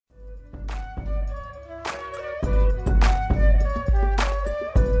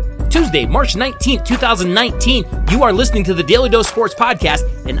Tuesday, March 19th, 2019. You are listening to the Daly Dose Sports Podcast,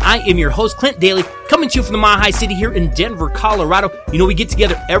 and I am your host, Clint Daly, coming to you from the Mile High City here in Denver, Colorado. You know, we get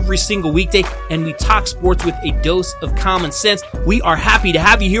together every single weekday, and we talk sports with a dose of common sense. We are happy to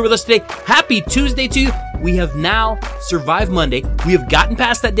have you here with us today. Happy Tuesday to you. We have now survived Monday. We have gotten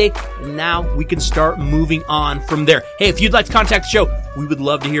past that day, and now we can start moving on from there. Hey, if you'd like to contact the show, we would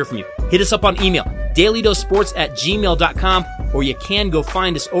love to hear from you. Hit us up on email, dalydosesports@gmail.com, or you can go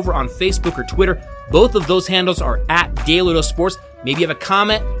find us over on Facebook or Twitter. Both of those handles are at Daly Dose Sports. Maybe you have a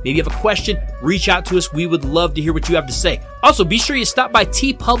comment, maybe you have a question, reach out to us. We would love to hear what you have to say. Also, be sure you stop by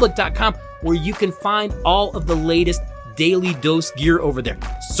tpublic.com, where you can find all of the latest Daly Dose gear over there.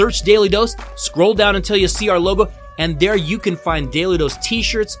 Search Daly Dose, scroll down until you see our logo, and there you can find Daly Dose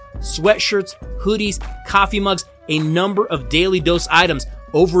t-shirts, sweatshirts, hoodies, coffee mugs, a number of Daly Dose items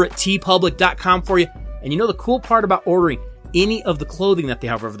over at tpublic.com for you. And you know the cool part about ordering any of the clothing that they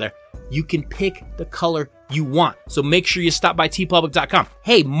have over there? You can pick the color you want. So make sure you stop by tpublic.com.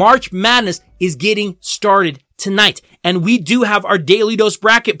 Hey, March Madness is getting started tonight, and we do have our Daly Dose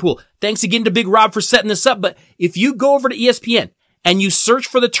bracket pool. Thanks again to Big Rob for setting this up, but if you go over to ESPN and you search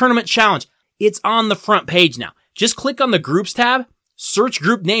for the tournament challenge, it's on the front page now. Just click on the groups tab, search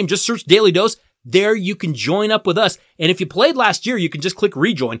group name, just search Daly Dose. There you can join up with us. And if you played last year, you can just click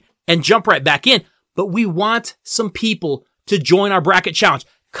rejoin and jump right back in. But we want some people to join our bracket challenge.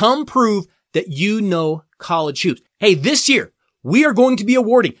 Come prove that you know college hoops. Hey, this year, we are going to be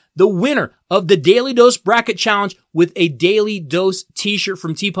awarding the winner of the Daly Dose Bracket Challenge with a Daly Dose t-shirt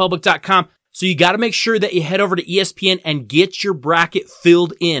from tpublic.com. So you got to make sure that you head over to ESPN and get your bracket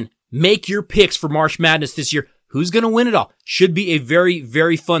filled in. Make your picks for March Madness this year. Who's going to win it all? Should be a very,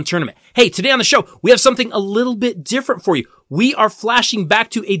 very fun tournament. Hey, today on the show, we have something a little bit different for you. We are flashing back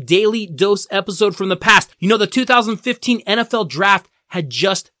to a Daly Dose episode from the past. You know, the 2015 NFL Draft had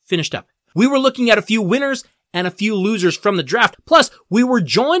just finished up. We were looking at a few winners and a few losers from the draft. Plus, we were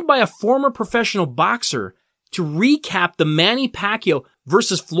joined by a former professional boxer to recap the Manny Pacquiao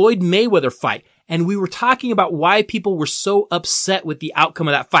versus Floyd Mayweather fight. And we were talking about why people were so upset with the outcome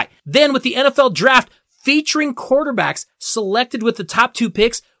of that fight. Then with the NFL Draft featuring quarterbacks selected with the top 2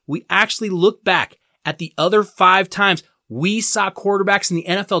 picks, we actually looked back at the other 5 times we saw quarterbacks in the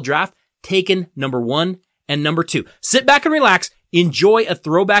NFL Draft taken number 1 and number 2. Sit back and relax. Enjoy a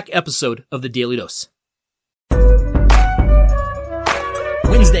throwback episode of the Daly Dose.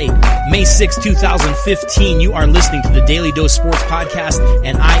 Wednesday, May 6, 2015, you are listening to the Daly Dose Sports Podcast,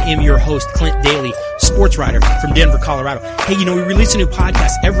 and I am your host, Clint Daly, sports writer from Denver, Colorado. Hey, you know, we release a new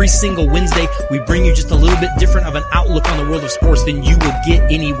podcast every single Wednesday. We bring you just a little bit different of an outlook on the world of sports than you will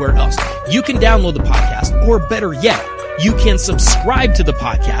get anywhere else. You can download the podcast, or better yet, you can subscribe to the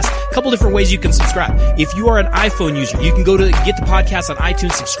podcast. A couple different ways you can subscribe. If you are an iPhone user, you can go to get the podcast on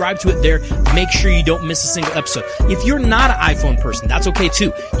iTunes, subscribe to it there. Make sure you don't miss a single episode. If you're not an iPhone person, that's okay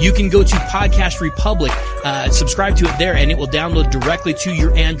too. You can go to Podcast Republic, subscribe to it there, and it will download directly to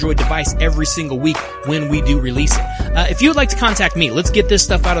your Android device every single week when we do release it. If you would like to contact me, let's get this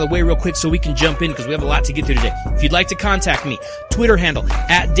stuff out of the way real quick so we can jump in because we have a lot to get through today. If you'd like to contact me, Twitter handle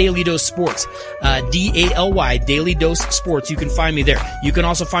at Daly Dose Sports, DALY, Daly Dose Sports. You can find me there. You can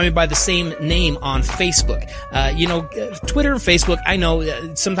also find me by the same name on Facebook. Twitter and Facebook, I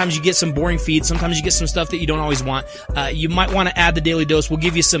know sometimes you get some boring feeds. Sometimes you get some stuff that you don't always want. You might want to add the Daly Dose. We'll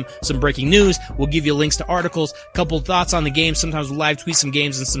give you some breaking news. We'll give you links to articles, a couple of thoughts on the game. Sometimes we'll live tweet some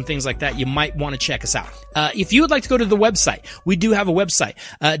games and some things like that. You might want to check us out. If you would like to go to the website, we do have a website,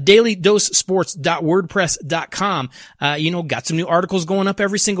 dalydosesports.wordpress.com. Got some new articles going up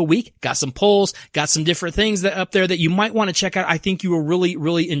every single week. Got some polls, got some different things that up there that you might want to check out. I think you will really,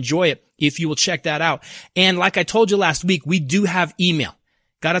 really enjoy it if you will check that out. And like I told you last week, we do have email.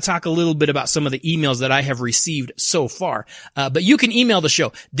 Got to talk a little bit about some of the emails that I have received so far. But you can email the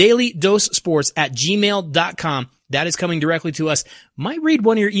show, dalydosesports@gmail.com. That is coming directly to us. Might read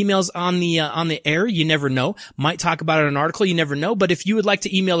one of your emails on the air. You never know. Might talk about it in an article. You never know. But if you would like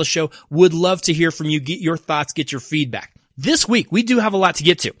to email the show, would love to hear from you. Get your thoughts, get your feedback. This week, we do have a lot to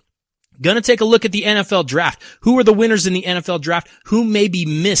get to. Gonna take a look at the NFL draft. Who are the winners in the NFL draft? Who may be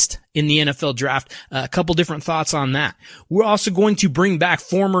missed in the NFL draft? A couple different thoughts on that. We're also going to bring back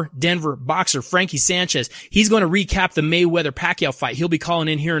former Denver boxer Frankie Sanchez. He's going to recap the Mayweather-Pacquiao fight. He'll be calling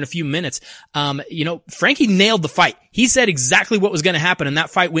in here in a few minutes. Frankie nailed the fight. He said exactly what was going to happen, and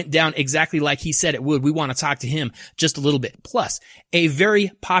that fight went down exactly like he said it would. We want to talk to him just a little bit. Plus, a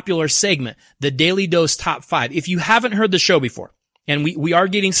very popular segment, the Daly Dose Top 5. If you haven't heard the show before, and we are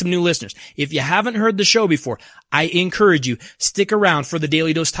getting some new listeners. If you haven't heard the show before, I encourage you, stick around for the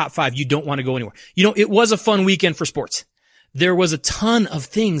Daly Dose Top 5. You don't want to go anywhere. It was a fun weekend for sports. there was a ton of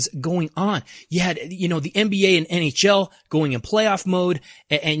things going on. You had, the NBA and NHL going in playoff mode,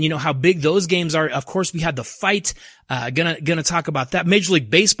 and how big those games are. Of course, we had the fight. Gonna talk about that. Major League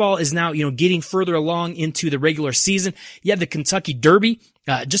Baseball is now, getting further along into the regular season. You had the Kentucky Derby.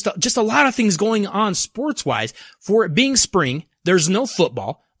 Just a lot of things going on sports-wise. For it being spring, there's no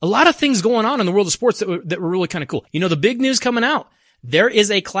football. A lot of things going on in the world of sports that were really kind of cool. The big news coming out. There is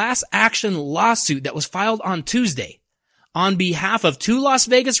a class action lawsuit that was filed on Tuesday on behalf of 2 Las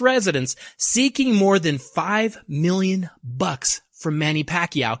Vegas residents seeking more than $5 million from Manny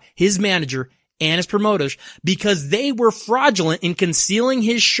Pacquiao, his manager, and his promoters because they were fraudulent in concealing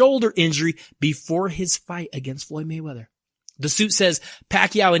his shoulder injury before his fight against Floyd Mayweather. The suit says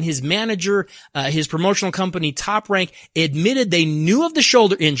Pacquiao and his manager, his promotional company Top Rank, admitted they knew of the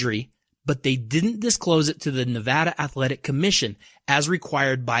shoulder injury, but they didn't disclose it to the Nevada Athletic Commission as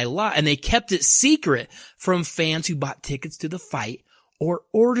required by law, and they kept it secret from fans who bought tickets to the fight or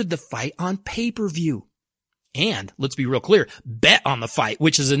ordered the fight on pay-per-view. And, let's be real clear, bet on the fight,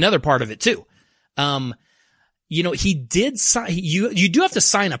 which is another part of it too. He did sign, you do have to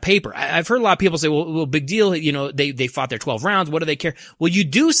sign a paper. I've heard a lot of people say, well, big deal, they fought their 12 rounds, what do they care? Well, you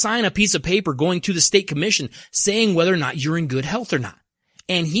do sign a piece of paper going to the state commission saying whether or not you're in good health or not.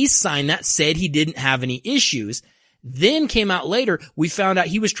 And he signed that, said he didn't have any issues. Then came out later, we found out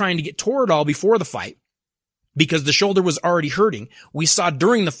he was trying to get Toradol before the fight because the shoulder was already hurting. We saw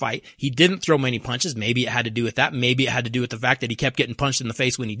during the fight, he didn't throw many punches. Maybe it had to do with that. Maybe it had to do with the fact that he kept getting punched in the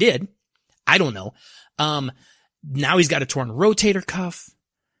face when he did. I don't know. Now he's got a torn rotator cuff.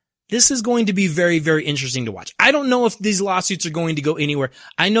 This is going to be very, very interesting to watch. I don't know if these lawsuits are going to go anywhere.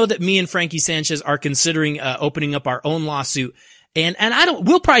 I know that me and Frankie Sanchez are considering opening up our own lawsuit. And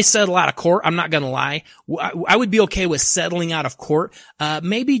we'll probably settle out of court. I'm not going to lie. I would be okay with settling out of court,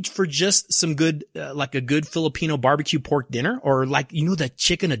 maybe for just some good, like a good Filipino barbecue pork dinner or the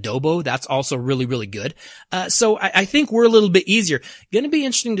chicken adobo. That's also really, really good. So I think we're a little bit easier. Going to be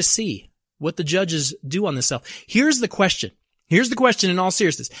interesting to see what the judges do on this stuff. Here's the question in all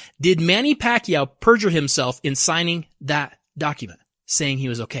seriousness. Did Manny Pacquiao perjure himself in signing that document saying he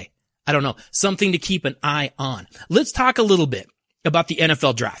was okay? I don't know. Something to keep an eye on. Let's talk a little bit about the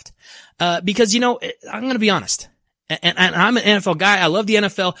NFL draft. Because, I'm going to be honest. And I'm an NFL guy. I love the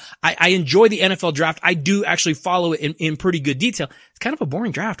NFL. I enjoy the NFL draft. I do actually follow it in pretty good detail. It's kind of a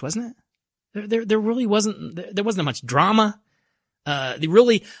boring draft, wasn't it? There really wasn't much drama. The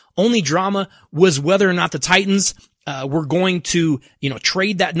really only drama was whether or not the Titans, were going to,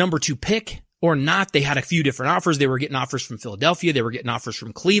 trade that number 2 pick or not. They had a few different offers. They were getting offers from Philadelphia. They were getting offers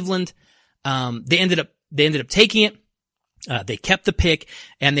from Cleveland. They ended up taking it. They kept the pick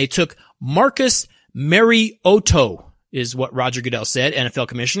and they took Marcus Mariota is what Roger Goodell said, NFL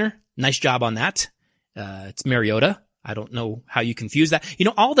commissioner. Nice job on that. It's Mariota. I don't know how you confuse that.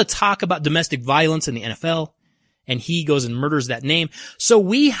 All the talk about domestic violence in the NFL, and he goes and murders that name. So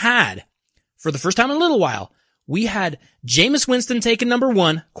we had, for the first time in a little while, we had Jameis Winston taken number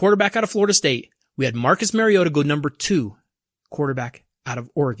 1, quarterback out of Florida State. We had Marcus Mariota go number 2, quarterback out of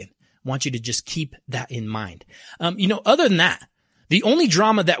Oregon. I want you to just keep that in mind. Other than that, the only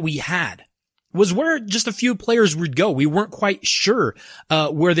drama that we had was where just a few players would go. We weren't quite sure,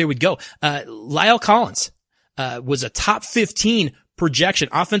 where they would go. Lyle Collins, was a top 15 projection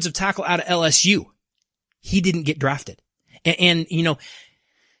offensive tackle out of LSU. He didn't get drafted. And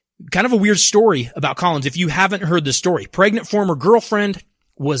kind of a weird story about Collins. If you haven't heard the story, pregnant former girlfriend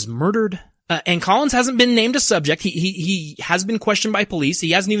was murdered. And Collins hasn't been named a subject. He has been questioned by police.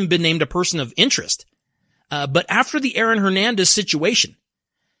 He hasn't even been named a person of interest. But after the Aaron Hernandez situation,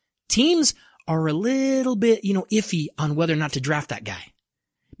 teams are a little bit, iffy on whether or not to draft that guy.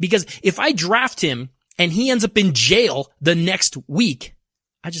 Because if I draft him and he ends up in jail the next week,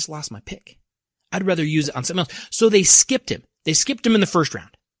 I just lost my pick. I'd rather use it on something else. So they skipped him. They skipped him in the first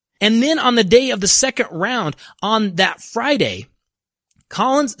round. And then on the day of the second round, on that Friday,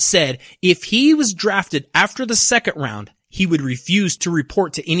 Collins said if he was drafted after the second round, he would refuse to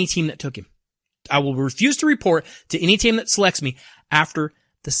report to any team that took him. I will refuse to report to any team that selects me after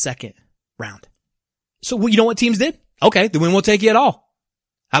the second round. So you know what teams did? Okay, then we won't take you at all.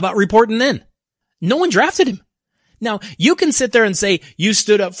 How about reporting then? No one drafted him. Now, you can sit there and say you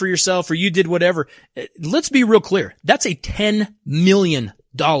stood up for yourself or you did whatever. Let's be real clear. That's a $10 million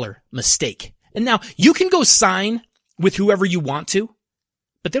mistake. And now you can go sign with whoever you want to,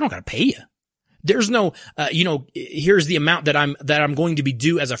 but they don't gotta pay you. There's no, here's the amount that I'm going to be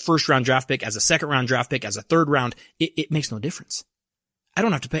due as a first round draft pick, as a second round draft pick, as a third round. It makes no difference. I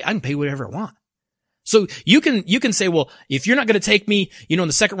don't have to pay. I can pay whatever I want. So you can say, well, if you're not going to take me, in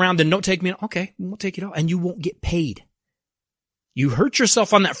the second round, then don't take me. Okay, we'll take it all and you won't get paid. You hurt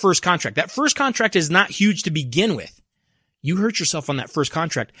yourself on that first contract. That first contract is not huge to begin with. You hurt yourself on that first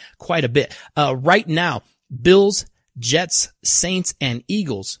contract quite a bit. Right now, Bills, Jets, Saints, and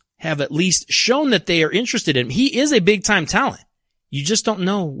Eagles have at least shown that they are interested in him. He is a big time talent. You just don't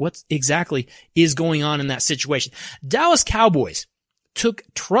know what exactly is going on in that situation. Dallas Cowboys took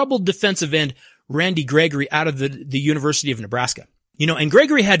troubled defensive end Randy Gregory out of the University of Nebraska. And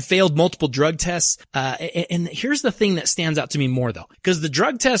Gregory had failed multiple drug tests. And here's the thing that stands out to me more though, because the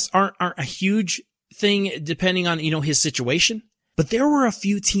drug tests aren't a huge thing depending on, his situation. But there were a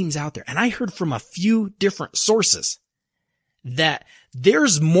few teams out there, and I heard from a few different sources that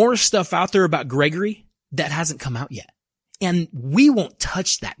there's more stuff out there about Gregory that hasn't come out yet. And we won't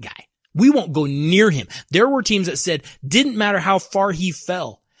touch that guy. We won't go near him. There were teams that said, didn't matter how far he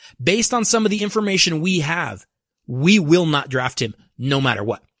fell. Based on some of the information we have, we will not draft him no matter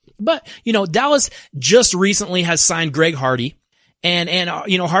what. But, Dallas just recently has signed Greg Hardy. And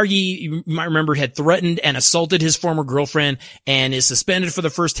Hardy, you might remember, had threatened and assaulted his former girlfriend and is suspended for the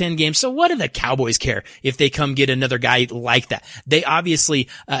first 10 games. So what do the Cowboys care if they come get another guy like that? They obviously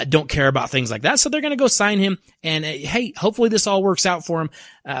don't care about things like that. So they're going to go sign him. And hey, hopefully this all works out for him.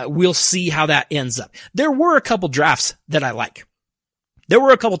 We'll see how that ends up. There were a couple drafts that I like. There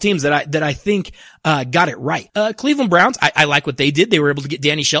were a couple teams that I think got it right. Cleveland Browns, I like what they did. They were able to get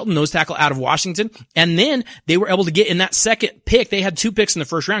Danny Shelton, nose tackle out of Washington. And then they were able to get in that second pick. They had 2 picks in the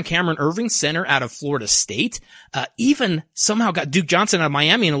first round. Cameron Irving, center out of Florida State. Even somehow got Duke Johnson out of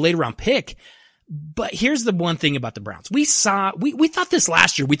Miami in a later round pick. But here's the one thing about the Browns. We thought this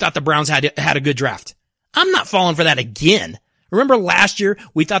last year. We thought the Browns had a good draft. I'm not falling for that again. Remember last year,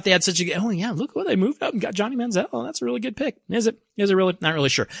 we thought they had such a, look what they moved up and got Johnny Manziel. Oh, that's a really good pick. Is it really? Not really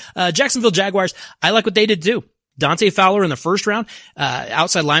sure. Jacksonville Jaguars, I like what they did too. Dante Fowler in the first round,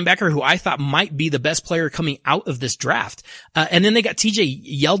 outside linebacker who I thought might be the best player coming out of this draft. And then they got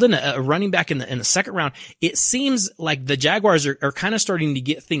TJ Yeldon, a running back in the second round. It seems like the Jaguars are kind of starting to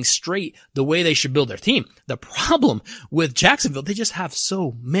get things straight the way they should build their team. The problem with Jacksonville, they just have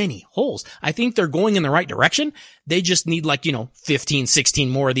so many holes. I think they're going in the right direction. They just need 15, 16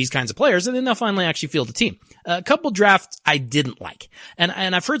 more of these kinds of players, and then they'll finally actually field a team. A couple drafts I didn't like. And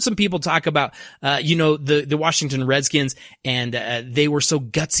I've heard some people talk about, the Washington Redskins, and they were so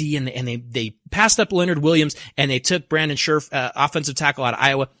gutsy, and they passed up Leonard Williams, and they took Brandon Scherf, offensive tackle out of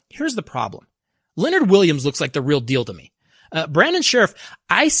Iowa. Here's the problem. Leonard Williams looks like the real deal to me. Brandon Scherf,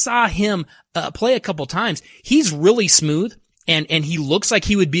 I saw him play a couple times. He's really smooth, and he looks like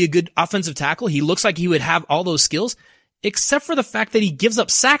he would be a good offensive tackle. He looks like he would have all those skills, except for the fact that he gives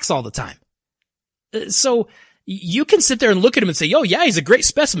up sacks all the time. So you can sit there and look at him and say, oh yeah, he's a great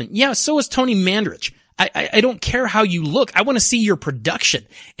specimen. Yeah, so is Tony Mandrich. I don't care how you look. I want to see your production.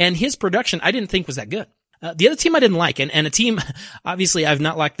 And his production I didn't think was that good. The other team I didn't like, and a team, obviously I've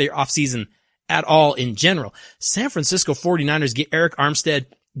not liked their offseason at all in general. San Francisco 49ers get Eric Armstead,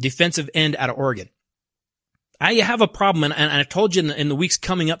 defensive end out of Oregon. I have a problem, and I told you in the weeks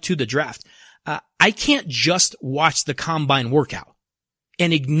coming up to the draft, I can't just watch the combine workout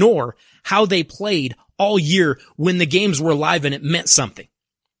and ignore how they played all year when the games were live and it meant something.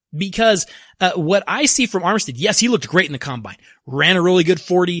 Because what I see from Armstead, yes, he looked great in the combine. Ran a really good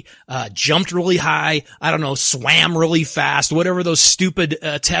 40, jumped really high, swam really fast, whatever those stupid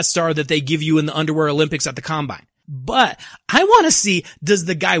tests are that they give you in the underwear Olympics at the combine. But I want to see, does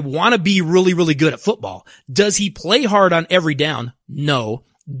the guy want to be really, really good at football? Does he play hard on every down? No.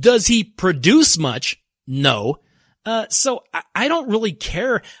 Does he produce much? No. So I don't really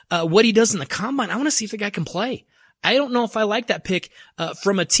care what he does in the combine. I want to see if the guy can play. I don't know if I like that pick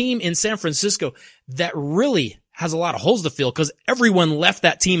from a team in San Francisco that really has a lot of holes to fill, because everyone left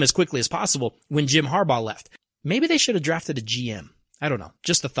that team as quickly as possible when Jim Harbaugh left. Maybe they should have drafted a GM. I don't know.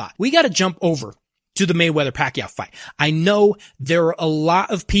 Just a thought. We got to jump over to the Mayweather-Pacquiao fight. I know there are a lot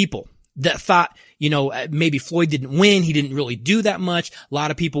of people that thought, maybe Floyd didn't win. He didn't really do that much. A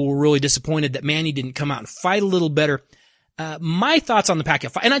lot of people were really disappointed that Manny didn't come out and fight a little better. My thoughts on the Pacquiao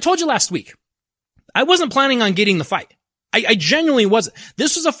fight, and I told you last week, I wasn't planning on getting the fight. I genuinely wasn't.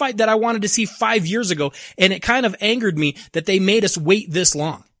 This was a fight that I wanted to see 5 years ago, and it kind of angered me that they made us wait this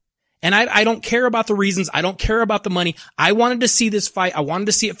long. And I don't care about the reasons. I don't care about the money. I wanted to see this fight. I wanted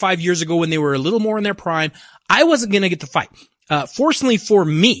to see it 5 years ago when they were a little more in their prime. I wasn't going to get the fight. Fortunately for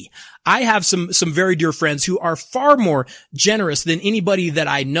me, I have some very dear friends who are far more generous than anybody that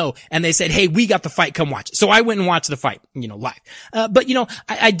I know. And they said, hey, we got the fight. Come watch it. So I went and watched the fight, live. But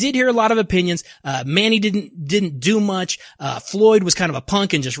I did hear a lot of opinions. Manny didn't do much. Floyd was kind of a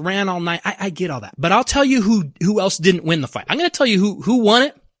punk and just ran all night. I get all that. But I'll tell you who else didn't win the fight. I'm going to tell you who won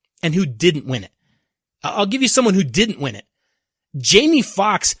it and who didn't win it. I'll give you someone who didn't win it. Jamie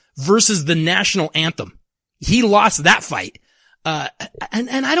Foxx versus the national anthem. He lost that fight.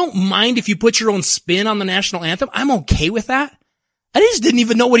 And I don't mind if you put your own spin on the national anthem. I'm okay with that. I just didn't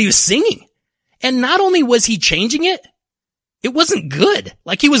even know what he was singing. And not only was he changing it, it wasn't good.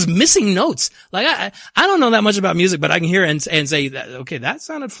 Like he was missing notes. Like I don't know that much about music, but I can hear it and say, okay, that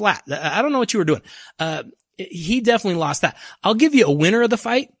sounded flat. I don't know what you were doing. He definitely lost that. I'll give you a winner of the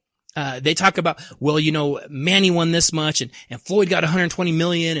fight. They talk about, well, Manny won this much and Floyd got 120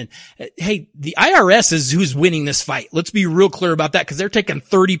 million. And hey, the IRS is who's winning this fight. Let's be real clear about that because they're taking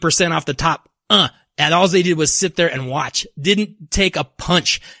 30% off the top. And all they did was sit there and watch. Didn't take a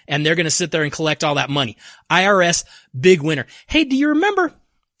punch. And they're going to sit there and collect all that money. IRS, big winner. Hey, do you remember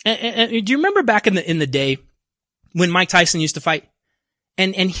back in the day when Mike Tyson used to fight?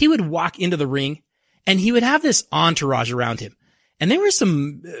 And he would walk into the ring and he would have this entourage around him. And there were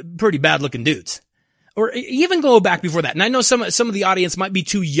some pretty bad looking dudes. Or even go back before that. And I know some of the audience might be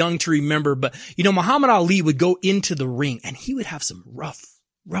too young to remember, but Muhammad Ali would go into the ring and he would have some rough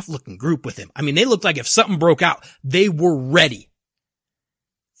looking group with him. I mean, they looked like if something broke out, they were ready.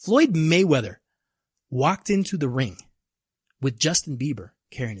 Floyd Mayweather walked into the ring with Justin Bieber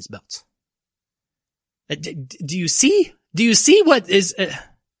carrying his belts. Do you see what is,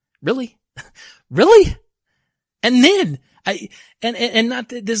 really? Really? And then, not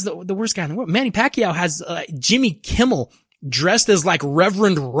this is the worst guy in the world. Manny Pacquiao has Jimmy Kimmel dressed as like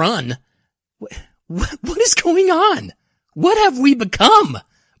Reverend Run. What is going on? What have we become?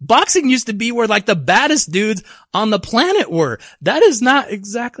 Boxing used to be where like the baddest dudes on the planet were. That is not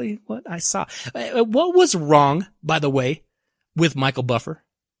exactly what I saw. What was wrong, by the way, with Michael Buffer?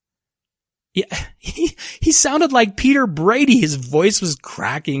 Yeah, he sounded like Peter Brady. His voice was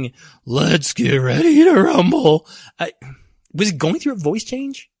cracking. Let's get ready to rumble. Was he going through a voice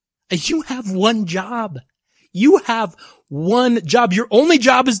change? You have one job. You have one job. Your only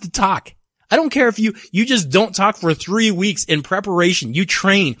job is to talk. I don't care if you just don't talk for 3 weeks in preparation. You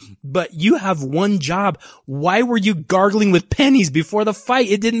train, but you have one job. Why were you gargling with pennies before the fight?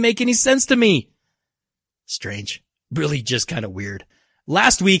 It didn't make any sense to me. Strange. Really just kind of weird.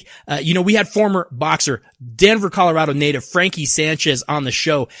 Last week, we had former boxer, Denver, Colorado native Frankie Sanchez on the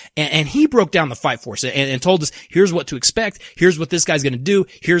show, and he broke down the fight for us and told us, here's what to expect, here's what this guy's gonna do,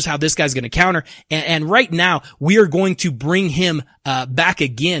 here's how this guy's gonna counter, and right now, we are going to bring him back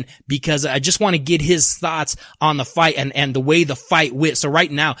again because I just want to get his thoughts on the fight and the way the fight went. So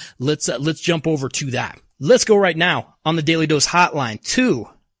right now, let's jump over to that. Let's go right now on the Daly Dose hotline to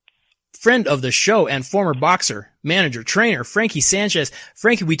friend of the show and former boxer, manager, trainer, Frankie Sanchez.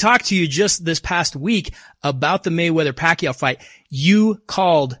 Frankie, we talked to you just this past week about the Mayweather-Pacquiao fight. You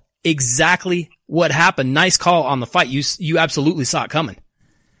called exactly what happened. Nice call on the fight. You absolutely saw it coming.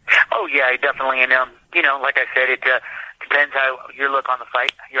 Oh, yeah, definitely. And, like I said, it depends how your outlook on the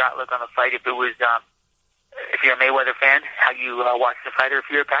fight. If it was, if you're a Mayweather fan, how you watch the fight, or if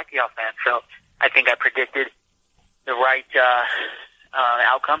you're a Pacquiao fan. So I think I predicted the right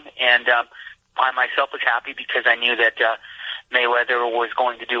outcome, and I myself was happy because I knew that Mayweather was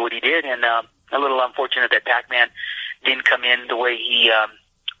going to do what he did, and a little unfortunate that Pac-Man didn't come in the way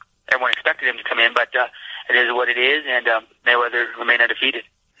everyone expected him to come in, but it is what it is, and Mayweather remained undefeated.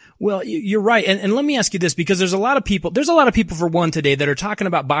 Well, you're right. And let me ask you this, because there's a lot of people for one today that are talking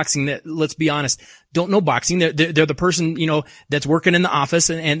about boxing that, let's be honest, don't know boxing. They're the person, that's working in the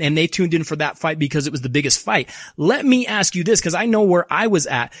office and they tuned in for that fight because it was the biggest fight. Let me ask you this, because I know where I was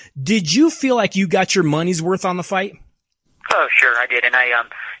at. Did you feel like you got your money's worth on the fight? Oh, sure, I did. And I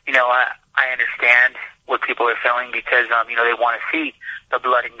understand what people are feeling because, they want to see the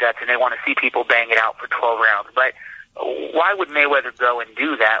blood and guts and they want to see people bang it out for 12 rounds. But why would Mayweather go and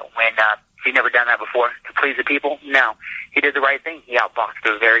do that when he'd never done that before to please the people? No. He did the right thing. He outboxed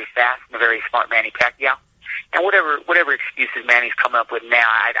a very fast and a very smart Manny Pacquiao. And whatever excuses Manny's come up with now,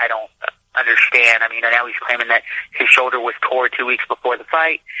 I don't understand. I mean, now he's claiming that his shoulder was tore 2 weeks before the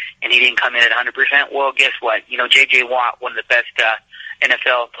fight and he didn't come in at 100%. Well, guess what? J.J. Watt, one of the best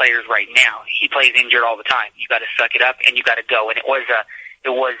NFL players right now, he plays injured all the time. You got to suck it up and you got to go. And it was a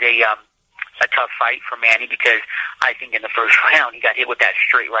tough fight for Manny because I think in the first round he got hit with that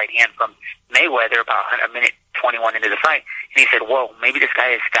straight right hand from Mayweather about a minute 21 into the fight, and he said, "Whoa, maybe this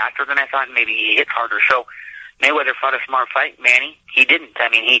guy is faster than I thought. Maybe he hits harder." So Mayweather fought a smart fight. Manny, he didn't. I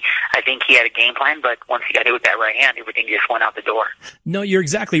mean, I think he had a game plan, but once he got hit with that right hand, everything just went out the door. No, you're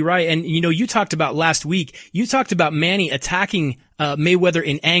exactly right. And you talked about last week. You talked about Manny attacking Mayweather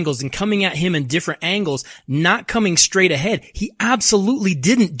in angles and coming at him in different angles, not coming straight ahead. He absolutely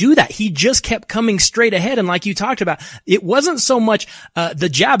didn't do that. He just kept coming straight ahead. And like you talked about, it wasn't so much the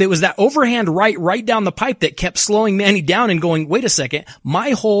jab. It was that overhand right down the pipe that kept slowing Manny down and going, wait a second,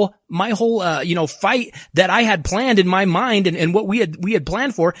 my whole fight that I had planned in my mind and what we had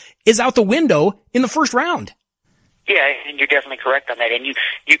planned for is out the window in the first round. Yeah, and you're definitely correct on that. And you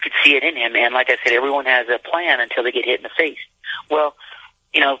could see it in him. And like I said, everyone has a plan until they get hit in the face. Well,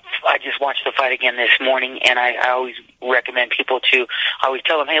 I just watched the fight again this morning, and I always recommend people to always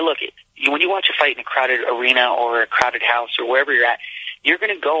tell them, hey, look, when you watch a fight in a crowded arena or a crowded house or wherever you're at, you're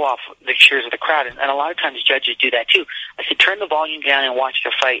going to go off the cheers of the crowd. And a lot of times judges do that too. I said, turn the volume down and watch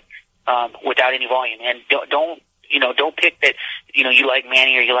the fight without any volume. And don't pick that, you like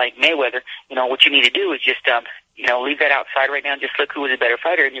Manny or you like Mayweather. What you need to do is just, leave that outside right now and just look who was a better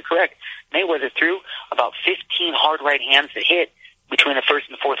fighter. And you're correct. Mayweather threw about 15 hard right hands that hit between the first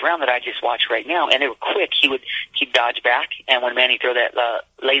and the fourth round that I just watched right now. And they were quick. He'd dodge back. And when Manny threw that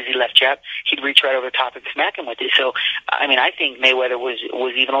lazy left jab, he'd reach right over the top and smack him with it. So, I think Mayweather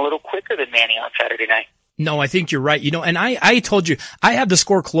was even a little quicker than Manny on Saturday night. No, I think you're right. And I told you, I had the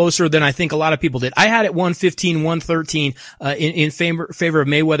score closer than I think a lot of people did. I had it 115, 113, in favor of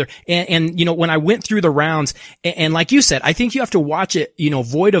Mayweather. And, when I went through the rounds, and like you said, I think you have to watch it,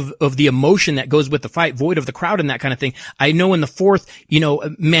 void of the emotion that goes with the fight, void of the crowd and that kind of thing. I know in the fourth,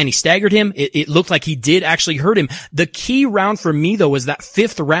 Manny staggered him. It looked like he did actually hurt him. The key round for me though was that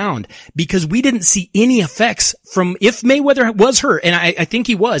fifth round, because we didn't see any effects from, if Mayweather was hurt, and I think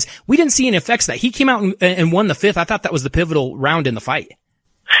he was, we didn't see any effects that he came out and won the fifth. I thought that was the pivotal round in the fight.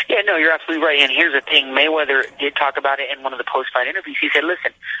 Yeah, no, you're absolutely right. And here's the thing. Mayweather did talk about it in one of the post-fight interviews. He said,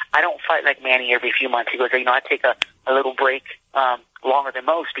 listen, I don't fight like Manny every few months. He goes, I take a little break longer than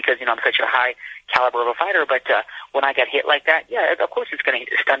most because, I'm such a high caliber of a fighter. But when I got hit like that, yeah, of course it's going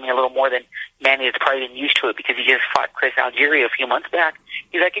to stun me a little more than Manny has probably been used to it because he just fought Chris Algieri a few months back.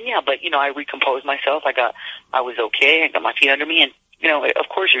 He's like, and yeah, but, I recomposed myself. I was okay. I got my feet under me. And, of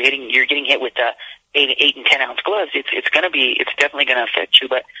course you're getting hit with 8 and 10 ounce gloves. It's definitely going to affect you.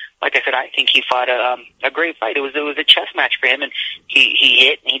 But like I said, I think he fought a great fight. It was a chess match for him, and he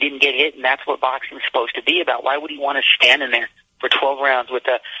hit and he didn't get hit, and that's what boxing's supposed to be about. Why would he want to stand in there for 12 rounds with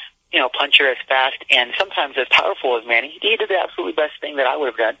a puncher as fast and sometimes as powerful as Manny? He did the absolutely best thing that I would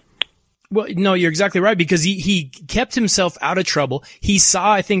have done. Well, no, you're exactly right, because he kept himself out of trouble. He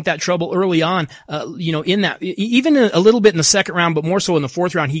saw, I think, that trouble early on, in that, even a little bit in the second round, but more so in the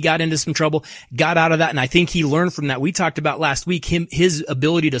fourth round, he got into some trouble, got out of that. And I think he learned from that. We talked about last week, his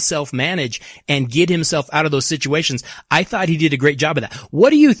ability to self-manage and get himself out of those situations. I thought he did a great job of that.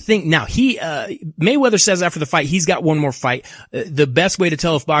 What do you think now? Mayweather says after the fight, he's got one more fight. The best way to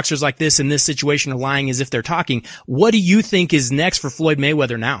tell if boxers like this in this situation are lying is if they're talking. What do you think is next for Floyd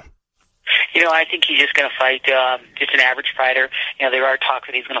Mayweather now? I think he's just going to fight just an average fighter. There are talks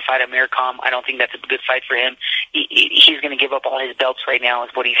that he's going to fight Amirkham. I don't think that's a good fight for him. He's going to give up all his belts right now,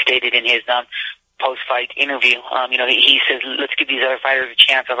 is what he stated in his post-fight interview. He says, let's give these other fighters a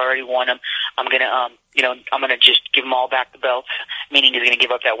chance. I've already won them. I'm going to just give them all back the belts, meaning he's going to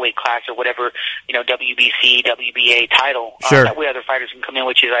give up that weight class or whatever, WBC, WBA title. Sure. That way other fighters can come in,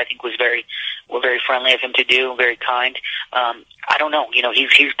 which I think was very friendly of him to do, very kind. I don't know.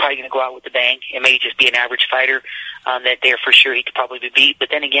 He's probably going to go out with the bang. It may just be an average fighter that there for sure he could probably be beat. But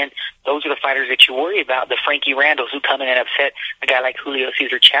then again, those are the fighters that you worry about, the Frankie Randalls who come in and upset a guy like Julio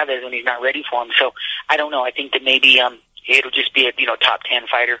Cesar Chavez when he's not ready for him. So I don't know. I think that maybe it'll just be a top 10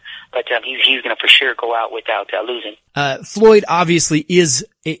 fighter, but he's going to for sure go out without losing. Floyd obviously is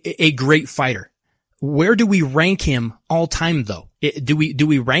a great fighter. Where do we rank him all time though? Do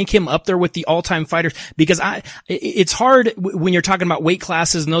we rank him up there with the all-time fighters? Because it's hard when you're talking about weight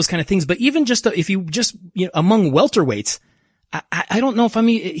classes and those kind of things, but even just if you just, among welterweights, I don't know if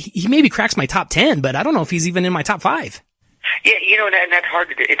he maybe cracks my top 10, but I don't know if he's even in my top 5. Yeah, and that's hard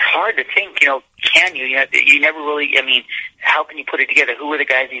it's hard to think, can you? You never really, how can you put it together? Who are the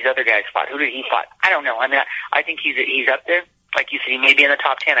guys these other guys fought? Who did he fight? I don't know. I think he's up there. Like you said, he may be in the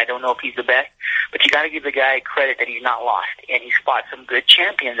top 10. I don't know if he's the best, but you got to give the guy credit that he's not lost, and he's fought some good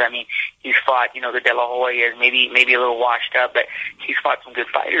champions. He's fought, the De La Hoyas, maybe a little washed up, but he's fought some good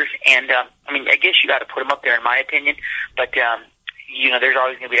fighters. And I guess you got to put him up there, in my opinion. But there's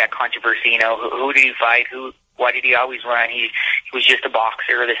always going to be that controversy. Who did he fight? Why did he always run? He was just a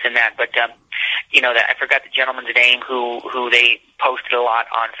boxer, this and that. But that I forgot the gentleman's name who they posted a lot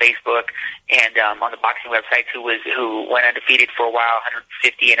on Facebook and on the boxing websites who went undefeated for a while,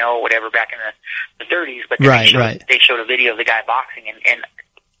 150-0, whatever, back in the 30s. But then they showed a video of the guy boxing, and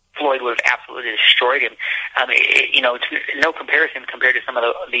Floyd would have absolutely destroyed him. It's no comparison compared to some of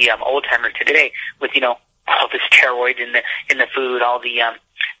the old timers today with, all the steroids in the food, all the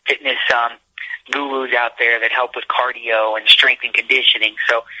fitness gurus out there that help with cardio and strength and conditioning.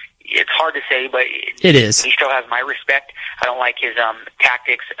 So it's hard to say, but it is. He still has my respect. I don't like his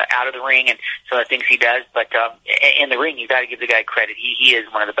tactics out of the ring and some of the things he does, but in the ring, you got to give the guy credit. He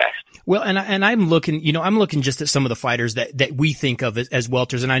is one of the best. Well, and I'm looking just at some of the fighters that we think of as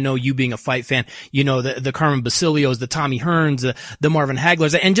welters, and I know you being a fight fan, the Carmen Basilios, the Tommy Hearns, the Marvin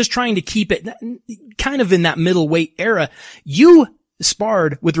Haglers, and just trying to keep it kind of in that middleweight era. You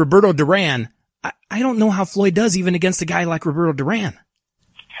sparred with Roberto Duran. I don't know how Floyd does even against a guy like Roberto Duran.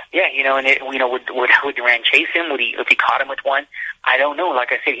 Yeah, would Duran chase him? If he caught him with one? I don't know.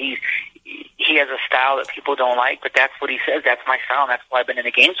 Like I said, he has a style that people don't like, but that's what he says. That's my style, and that's why I've been in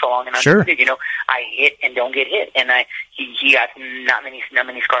the game so long. And sure. I hit and don't get hit, and he got not many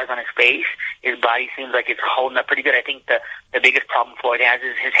scars on his face. His body seems like it's holding up pretty good. I think the biggest problem Floyd has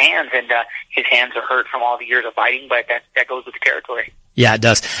is his hands, and his hands are hurt from all the years of fighting, but that goes with the territory. Yeah, it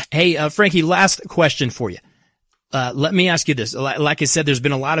does. Hey, Frankie, last question for you. Let me ask you this. Like I said, there's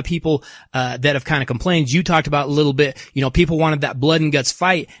been a lot of people, that have kind of complained. You talked about a little bit, people wanted that blood and guts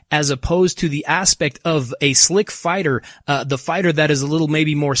fight as opposed to the aspect of a slick fighter, the fighter that is a little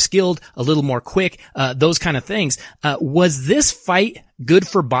maybe more skilled, a little more quick, those kind of things. Was this fight good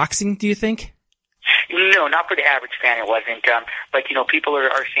for boxing, do you think? No, not for the average fan. It wasn't. But people are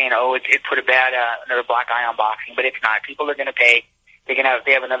saying, it put another black eye on boxing, but it's not. People are going to pay. They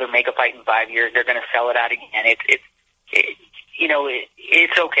have another mega fight in 5 years. They're going to sell it out again. It's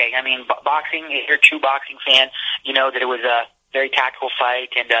okay. I mean, boxing, if you're a true boxing fan, that it was a very tactical fight,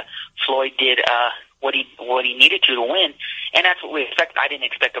 and Floyd did what he needed to win, and that's what we expect. I didn't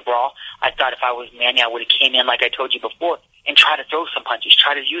expect a brawl. I thought if I was Manny, I would have came in like I told you before and try to throw some punches,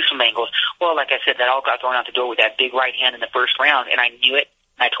 try to use some angles. Well, like I said, that all got thrown out the door with that big right hand in the first round, and I knew it.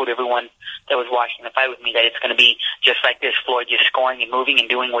 I told everyone that was watching the fight with me that it's going to be just like this, Floyd just scoring and moving and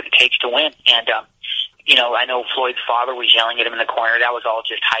doing what it takes to win. And, I know Floyd's father was yelling at him in the corner. That was all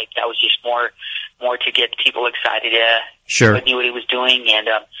just hype. That was just more to get people excited. Sure. He knew what he was doing. And,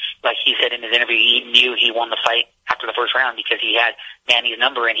 like he said in his interview, he knew he won the fight after the first round because he had Manny's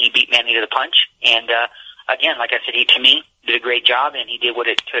number and he beat Manny to the punch. And, again, like I said, he, to me, did a great job, and he did what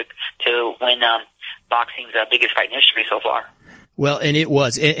it took to win, boxing's biggest fight in history so far. Well, and it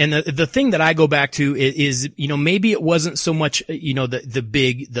was. And the thing that I go back to is, maybe it wasn't so much,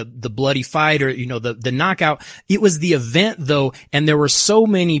 the bloody fight or, the knockout. It was the event though. And there were so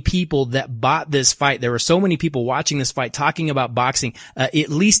many people that bought this fight. There were so many people watching this fight, talking about boxing. At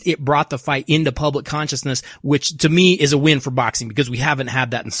least it brought the fight into public consciousness, which to me is a win for boxing because we haven't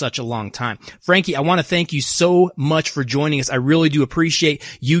had that in such a long time. Frankie, I want to thank you so much for joining us. I really do appreciate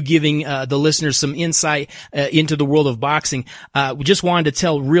you giving, the listeners some insight, into the world of boxing. We just wanted to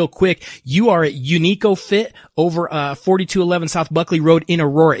tell real quick, you are at Unico Fit over 4211 South Buckley Road in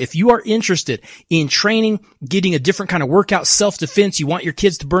Aurora. If you are interested in training, getting a different kind of workout, self-defense, you want your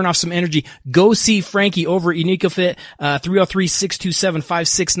kids to burn off some energy, go see Frankie over at Unico Fit,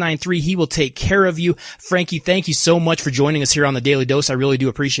 303-627-5693. He will take care of you. Frankie, thank you so much for joining us here on the Daily Dose. I really do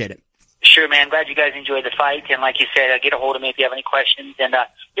appreciate it. Sure, man. Glad you guys enjoyed the fight. And like you said, get a hold of me if you have any questions. And,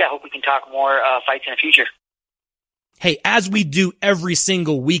 hope we can talk more fights in the future. Hey, as we do every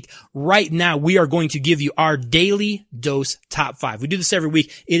single week, right now we are going to give you our Daily Dose Top 5. We do this every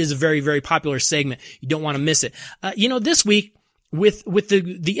week. It is a very, very popular segment. You don't want to miss it. This week with the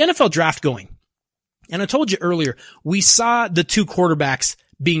NFL draft going, and I told you earlier, we saw the two quarterbacks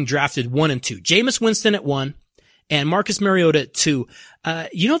being drafted 1 and 2. Jameis Winston at 1 and Marcus Mariota at 2.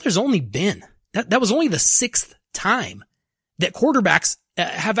 There's only been, that was only the 6th time that quarterbacks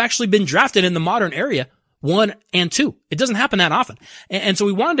have actually been drafted in the modern era. 1 and 2. It doesn't happen that often. And so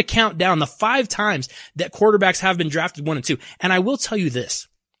we wanted to count down the 5 times that quarterbacks have been drafted 1 and 2. And I will tell you this,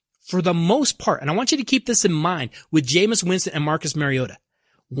 for the most part, and I want you to keep this in mind with Jameis Winston and Marcus Mariota.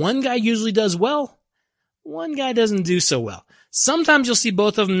 One guy usually does well. One guy doesn't do so well. Sometimes you'll see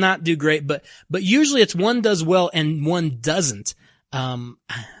both of them not do great, but usually it's one does well and one doesn't. I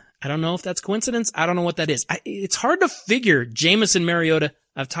don't know if that's coincidence. I don't know what that is. It's hard to figure Jameis and Mariota.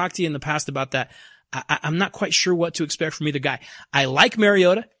 I've talked to you in the past about that. I'm not quite sure what to expect from either guy. I like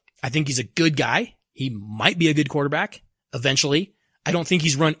Mariota. I think he's a good guy. He might be a good quarterback eventually. I don't think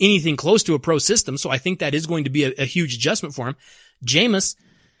he's run anything close to a pro system, so I think that is going to be a huge adjustment for him. Jameis,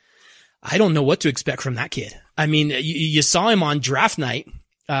 I don't know what to expect from that kid. I mean, you saw him on draft night,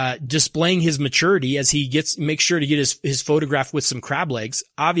 displaying his maturity as he makes sure to get his photograph with some crab legs.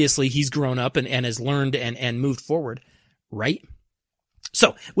 Obviously, he's grown up and has learned and moved forward, right?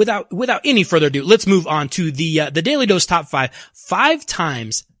 So without any further ado, let's move on to the Daly Dose top 5. 5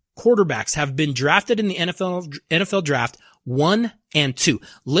 times quarterbacks have been drafted in the NFL draft, 1 and 2.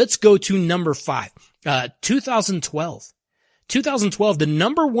 Let's go to number 5. 2012, the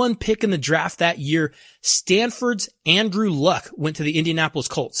number 1 pick in the draft that year, Stanford's Andrew Luck went to the Indianapolis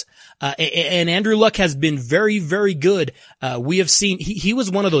Colts. And Andrew Luck has been very, very good. We have seen, he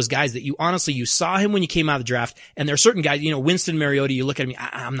was one of those guys that you saw him when you came out of the draft. And there are certain guys, Winston Mariota, you look at him,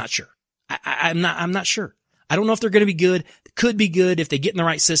 I'm not sure. I'm not sure. I don't know if they're going to be good. Could be good if they get in the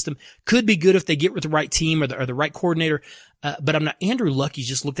right system. Could be good if they get with the right team or the right coordinator. But I'm not. Andrew Luck, you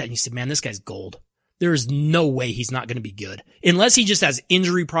just looked at and you said, man, this guy's gold. There is no way he's not going to be good unless he just has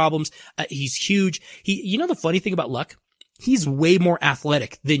injury problems. He's huge. The funny thing about Luck, he's way more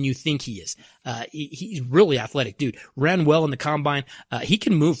athletic than you think he is. He's really athletic, dude. Ran well in the combine. He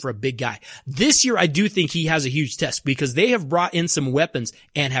can move for a big guy. This year, I do think he has a huge test because they have brought in some weapons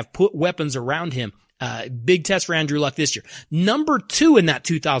and have put weapons around him. Big test for Andrew Luck this year. Number 2 in that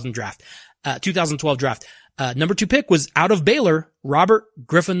 2012 draft. Number 2 pick was out of Baylor, Robert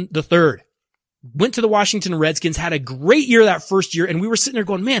Griffin III. Went to the Washington Redskins, had a great year that first year, and we were sitting there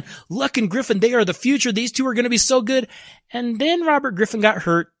going, man, Luck and Griffin, they are the future. These two are going to be so good. And then Robert Griffin got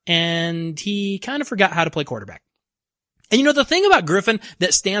hurt, and he kind of forgot how to play quarterback. And the thing about Griffin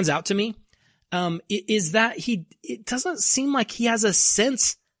that stands out to me, is that it doesn't seem like he has a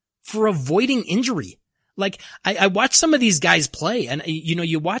sense for avoiding injury. Like, I watch some of these guys play and,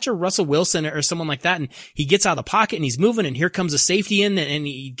 you watch a Russell Wilson or someone like that and he gets out of the pocket and he's moving and here comes a safety in and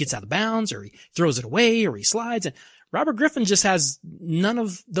he gets out of bounds or he throws it away or he slides. And Robert Griffin just has none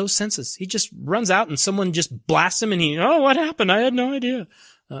of those senses. He just runs out and someone just blasts him and what happened? I had no idea.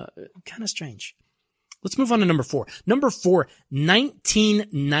 Kind of strange. Let's move on to number 4. Number 4,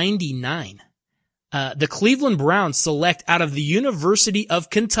 1999. The Cleveland Browns select out of the University of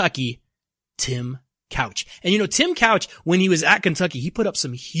Kentucky, Tim Couch. And Tim Couch, when he was at Kentucky, he put up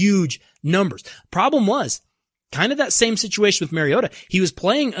some huge numbers. Problem was, kind of that same situation with Mariota. He was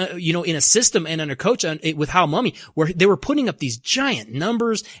playing, in a system and under coach with Hal Mumme, where they were putting up these giant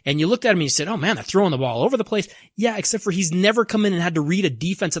numbers, and you looked at him and you said, oh man, they're throwing the ball all over the place. Yeah, except for he's never come in and had to read a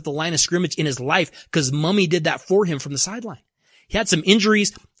defense at the line of scrimmage in his life, because Mumme did that for him from the sideline. He had some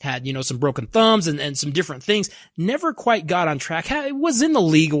injuries, had, some broken thumbs and some different things. Never quite got on track. Was in the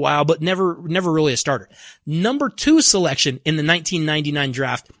league a while, but never really a starter. Number 2 selection in the 1999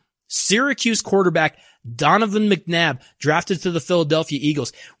 draft, Syracuse quarterback Donovan McNabb, drafted to the Philadelphia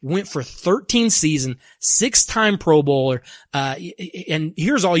Eagles, went for 13 seasons, 6-time Pro Bowler. And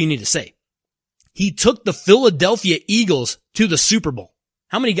here's all you need to say. He took the Philadelphia Eagles to the Super Bowl.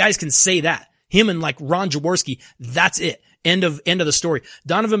 How many guys can say that? Him and like Ron Jaworski, that's it. End of the story.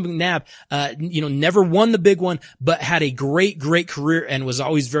 Donovan McNabb, never won the big one, but had a great career and was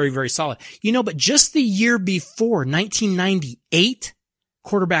always very, very solid. But just the year before, 1998,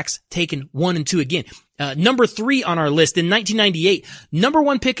 quarterbacks taken 1 and 2 again. Number 3 on our list in 1998, number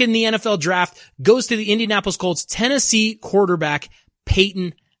 1 pick in the NFL draft goes to the Indianapolis Colts, Tennessee quarterback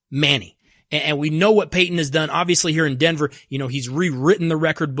Peyton Manning. And we know what Peyton has done, obviously here in Denver. He's rewritten the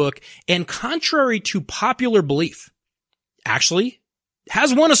record book, and contrary to popular belief, actually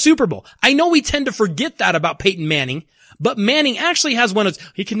has won a Super Bowl. I know we tend to forget that about Peyton Manning, but Manning actually has won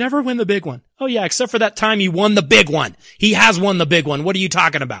he can never win the big one. Oh yeah, except for that time he won the big one. He has won the big one. What are you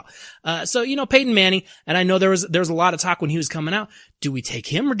talking about? So Peyton Manning, and I know there was a lot of talk when he was coming out. Do we take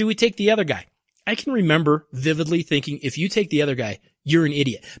him or do we take the other guy? I can remember vividly thinking, if you take the other guy, you're an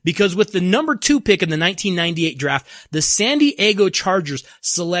idiot. Because with the number 2 pick in the 1998 draft, the San Diego Chargers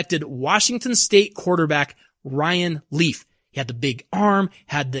selected Washington State quarterback Ryan Leaf. He had the big arm,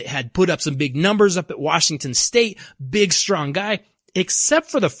 had put up some big numbers up at Washington State, big, strong guy, except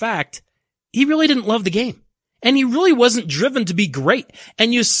for the fact he really didn't love the game. And he really wasn't driven to be great.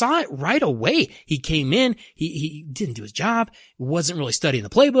 And you saw it right away. He came in, he didn't do his job, wasn't really studying the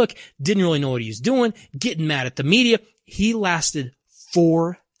playbook, didn't really know what he was doing, getting mad at the media. He lasted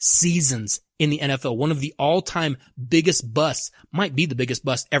 4 seasons in the NFL, one of the all-time biggest busts, might be the biggest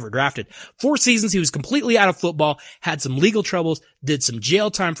bust ever drafted. 4 seasons, he was completely out of football, had some legal troubles, did some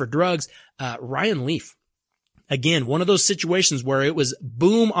jail time for drugs. Ryan Leaf, again, one of those situations where it was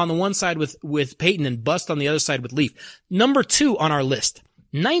boom on the one side with Peyton and bust on the other side with Leaf. Number 2 on our list,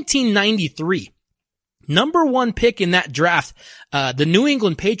 1993. Number 1 pick in that draft, the New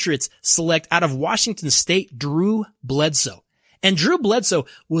England Patriots select out of Washington State, Drew Bledsoe. And Drew Bledsoe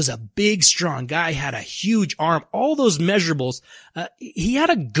was a big, strong guy, had a huge arm, all those measurables. He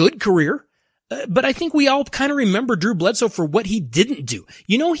had a good career, but I think we all kind of remember Drew Bledsoe for what he didn't do.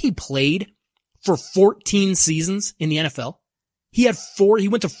 He played for 14 seasons in the NFL. He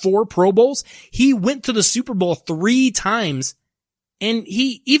went to 4 Pro Bowls. He went to the Super Bowl 3 times, and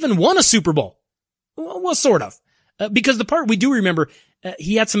he even won a Super Bowl. Well, sort of. Because the part we do remember,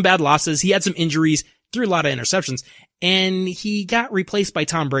 he had some bad losses, he had some injuries, threw a lot of interceptions, and he got replaced by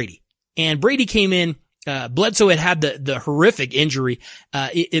Tom Brady. And Brady came in, Bledsoe had the horrific injury,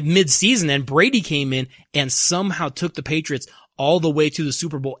 mid-season, and Brady came in and somehow took the Patriots all the way to the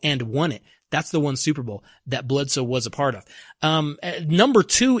Super Bowl and won it. That's the one Super Bowl that Bledsoe was a part of. Number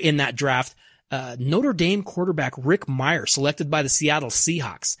 2 in that draft, Notre Dame quarterback Rick Mirer, selected by the Seattle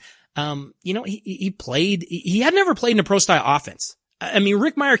Seahawks. He had never played in a pro style offense. I mean,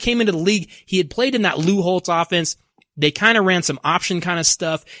 Rick Mirer came into the league. He had played in that Lou Holtz offense. They kind of ran some option kind of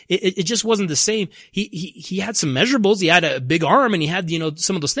stuff. It just wasn't the same. He had some measurables. He had a big arm and he had,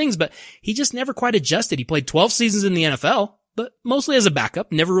 some of those things, but he just never quite adjusted. He played 12 seasons in the NFL, but mostly as a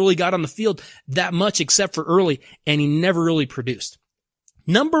backup, never really got on the field that much except for early, and he never really produced.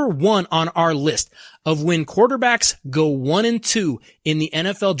 Number 1 on our list of when quarterbacks go 1 and 2 in the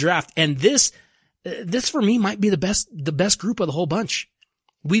NFL draft. And this for me might be the best group of the whole bunch.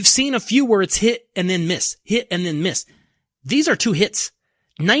 We've seen a few where it's hit and then miss, hit and then miss. These are 2 hits.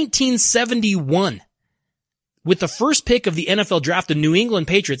 1971. With the first pick of the NFL draft, the New England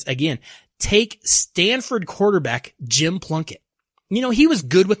Patriots, again, take Stanford quarterback Jim Plunkett. He was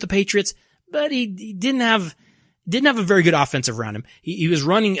good with the Patriots, but he didn't have a very good offensive around him. He was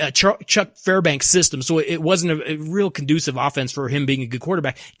running a Chuck Fairbanks system, so it wasn't a real conducive offense for him being a good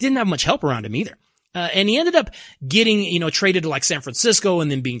quarterback. Didn't have much help around him either. And he ended up getting, traded to like San Francisco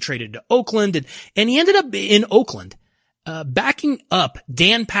and then being traded to Oakland. And he ended up in Oakland, backing up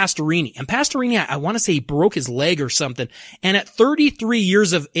Dan Pastorini. And Pastorini, I want to say he broke his leg or something. And at 33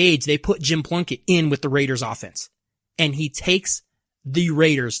 years of age, they put Jim Plunkett in with the Raiders offense. And he takes the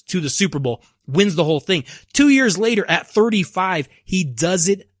Raiders to the Super Bowl, wins the whole thing. 2 years later, at 35, he does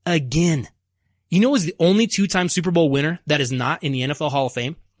it again. He's the only 2-time Super Bowl winner that is not in the NFL Hall of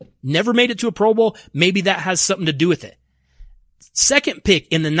Fame. Never made it to a Pro Bowl. Maybe that has something to do with it. Second pick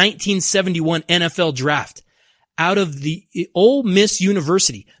in the 1971 NFL draft. Out of the Ole Miss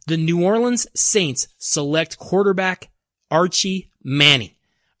University, the New Orleans Saints select quarterback Archie Manning.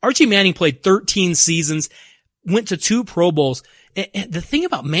 Archie Manning played 13 seasons, went to 2 Pro Bowls. And the thing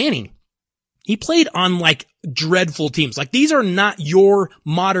about Manning, he played on like dreadful teams. Like these are not your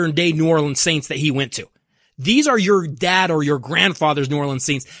modern day New Orleans Saints that he went to. These are your dad or your grandfather's New Orleans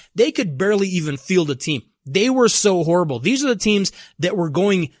Saints. They could barely even field a team. They were so horrible. These are the teams that were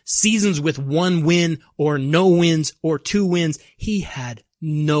going seasons with 1 win or no wins or 2 wins. He had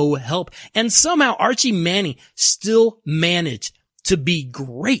no help. And somehow Archie Manning still managed to be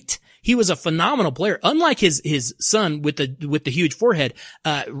great. He was a phenomenal player. Unlike his son with the huge forehead,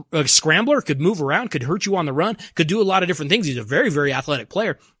 a scrambler, could move around, could hurt you on the run, could do a lot of different things. He's a very, very athletic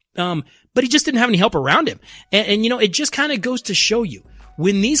player. But he just didn't have any help around him. And it just kind of goes to show you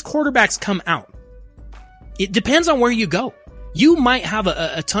when these quarterbacks come out, it depends on where you go. You might have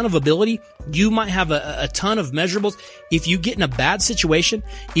a ton of ability. You might have a ton of measurables. If you get in a bad situation,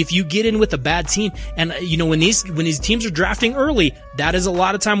 if you get in with a bad team, and when these teams are drafting early, that is a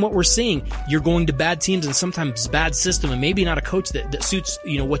lot of time what we're seeing. You're going to bad teams and sometimes bad system, and maybe not a coach that suits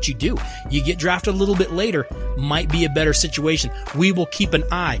what you do. You get drafted a little bit later, might be a better situation. We will keep an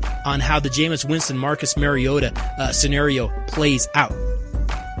eye on how the Jameis Winston, Marcus Mariota scenario plays out.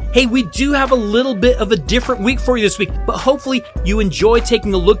 Hey, we do have a little bit of a different week for you this week, but hopefully you enjoy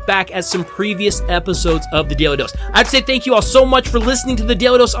taking a look back at some previous episodes of the Daly Dose. I'd say thank you all so much for listening to the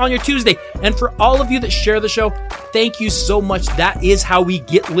Daly Dose on your Tuesday. And for all of you that share the show, thank you so much. That is how we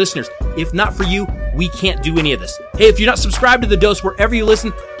get listeners. If not for you, we can't do any of this. Hey, if you're not subscribed to the Dose wherever you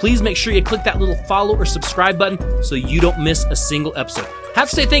listen, please make sure you click that little follow or subscribe button so you don't miss a single episode. Have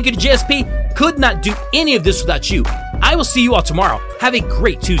to say thank you to JSP. Could not do any of this without you. I will see you all tomorrow. Have a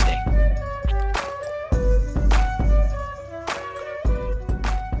great Tuesday.